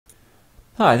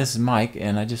Hi, this is Mike,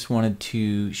 and I just wanted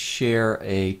to share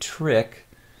a trick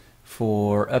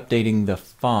for updating the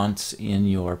fonts in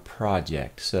your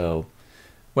project. So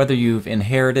whether you've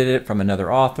inherited it from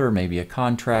another author, maybe a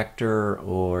contractor,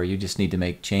 or you just need to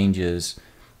make changes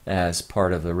as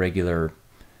part of the regular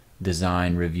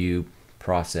design review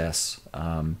process,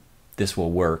 this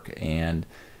will work. And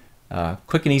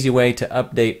quick and easy way to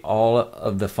update all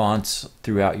of the fonts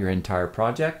throughout your entire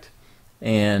project.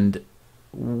 And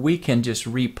we can just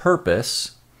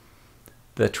repurpose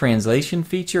the translation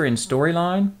feature in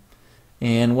Storyline,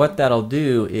 and what that'll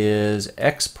do is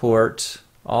export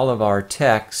all of our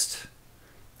text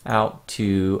out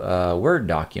to a Word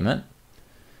document,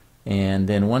 and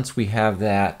then once we have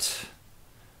that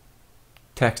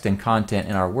text and content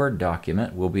in our Word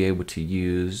document, we'll be able to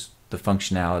use the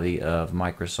functionality of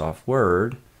Microsoft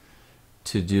Word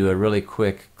to do a really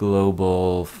quick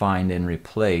global find and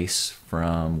replace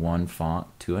from one font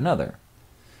to another.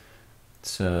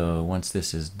 So once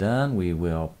this is done, we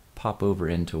will pop over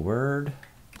into Word.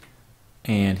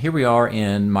 And here we are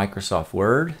in Microsoft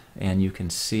Word, and you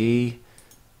can see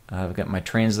I've got my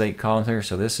translate column here.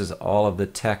 So this is all of the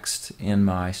text in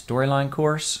my Storyline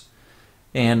course.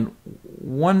 And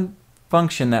one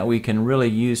function that we can really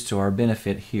use to our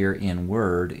benefit here in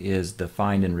Word is the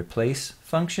find and replace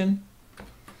function.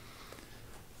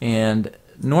 And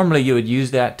normally you would use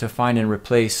that to find and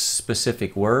replace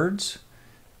specific words,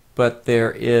 but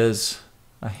there is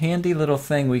a handy little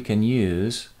thing we can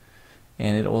use,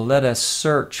 and it will let us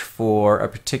search for a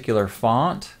particular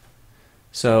font.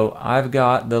 So I've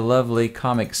got the lovely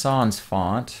Comic Sans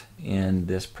font in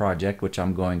this project, which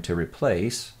I'm going to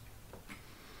replace.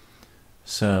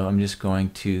 So I'm just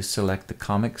going to select the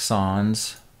Comic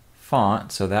Sans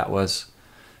font. So that was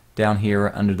down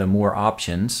here under the More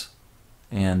Options,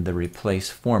 and the Replace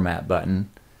Format button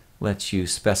lets you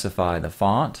specify the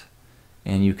font.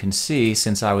 And you can see,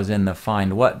 since I was in the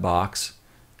Find What box,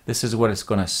 this is what it's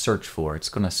going to search for. It's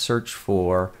going to search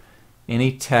for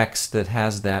any text that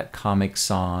has that Comic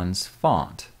Sans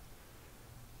font.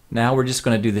 Now we're just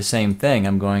going to do the same thing.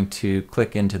 I'm going to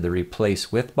click into the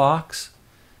Replace With box,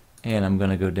 and I'm going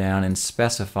to go down and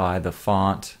specify the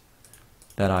font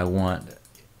that I want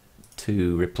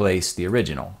to replace the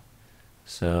original.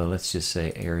 So let's just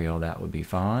say Arial, that would be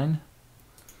fine.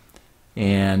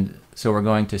 And so we're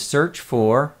going to search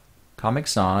for Comic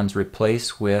Sans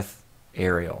replace with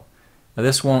Arial. Now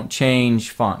this won't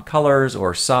change font colors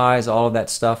or size. All of that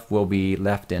stuff will be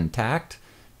left intact.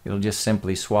 It'll just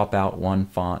simply swap out one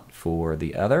font for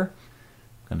the other.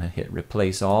 I'm going to hit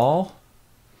Replace All.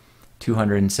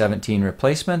 217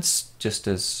 replacements, just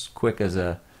as quick as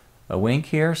a wink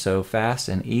here, so fast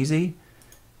and easy.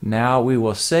 Now we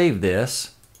will save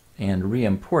this and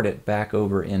re-import it back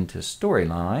over into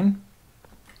Storyline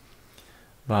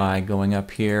by going up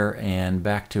here and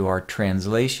back to our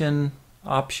translation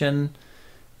option,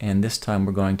 and this time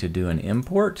we're going to do an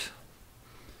import.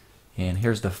 And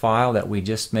here's the file that we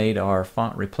just made our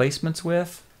font replacements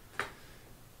with.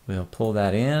 We'll pull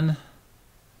that in.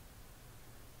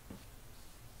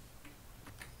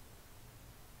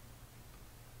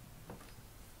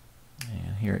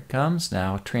 Here it comes.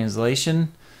 Now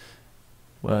translation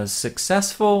was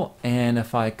successful, and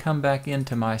if I come back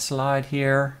into my slide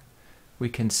here, we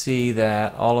can see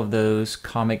that all of those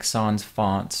Comic Sans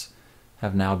fonts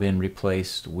have now been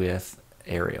replaced with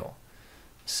Arial.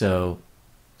 So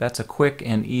that's a quick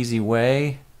and easy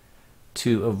way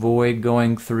to avoid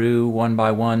going through one by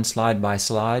one, slide by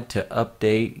slide, to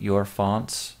update your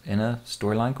fonts in a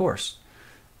Storyline course.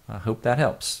 I hope that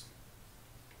helps.